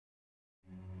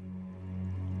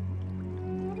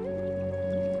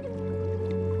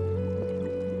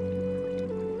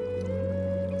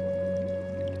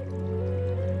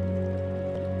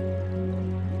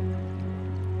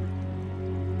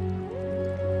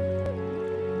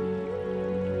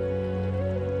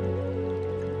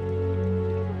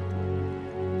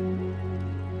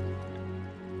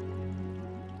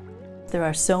There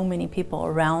are so many people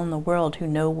around the world who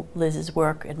know Liz's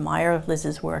work, admire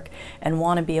Liz's work, and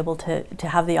want to be able to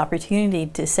have the opportunity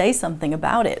to say something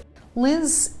about it.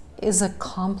 Liz is a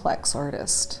complex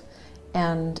artist,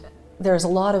 and there's a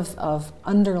lot of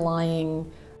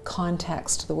underlying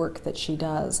context to the work that she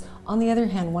does. On the other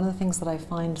hand, one of the things that I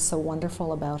find so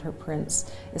wonderful about her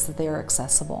prints is that they are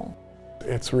accessible.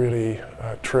 It's really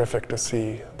terrific to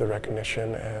see the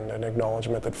recognition and an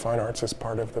acknowledgement that fine arts is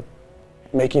part of the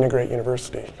making a great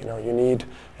university. You know, you need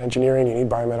engineering, you need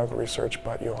biomedical research,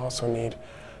 but you also need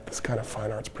this kind of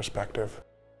fine arts perspective.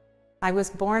 I was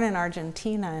born in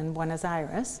Argentina, in Buenos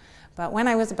Aires, but when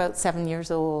I was about 7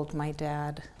 years old, my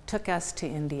dad took us to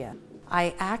India.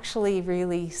 I actually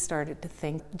really started to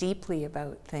think deeply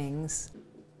about things,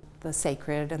 the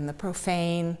sacred and the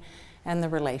profane, and the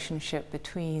relationship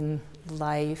between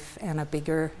life and a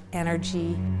bigger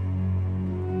energy.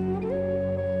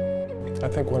 I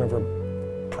think one of her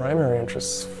primary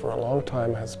interests for a long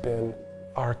time has been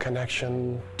our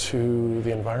connection to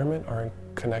the environment, our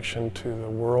connection to the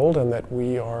world, and that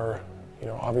we are, you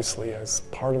know, obviously as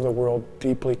part of the world,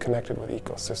 deeply connected with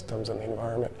ecosystems and the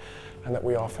environment, and that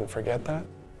we often forget that.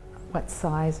 What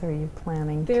size are you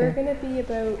planning to? They're going to be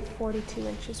about 42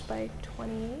 inches by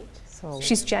 28. So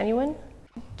she's genuine.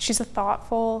 She's a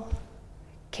thoughtful,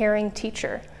 caring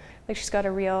teacher. Like, she's got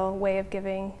a real way of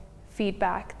giving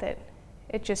feedback that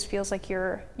it just feels like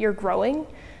you're growing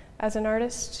as an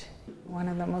artist. One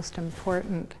of the most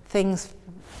important things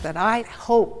that I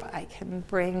hope I can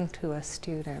bring to a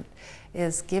student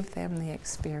is give them the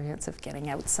experience of getting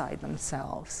outside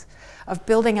themselves, of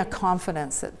building a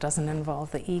confidence that doesn't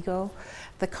involve the ego,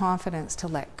 the confidence to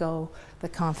let go, the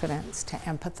confidence to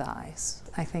empathize.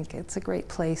 I think it's a great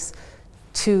place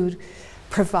to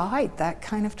provide that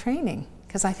kind of training,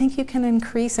 because I think you can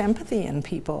increase empathy in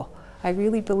people. I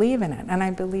really believe in it, and I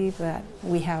believe that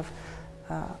we have,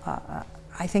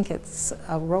 I think it's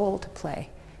a role to play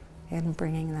in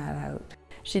bringing that out.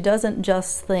 She doesn't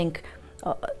just think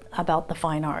about the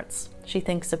fine arts. She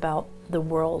thinks about the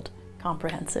world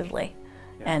comprehensively.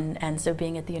 Yeah. And so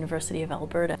being at the University of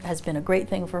Alberta has been a great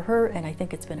thing for her, and I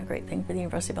think it's been a great thing for the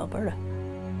University of Alberta.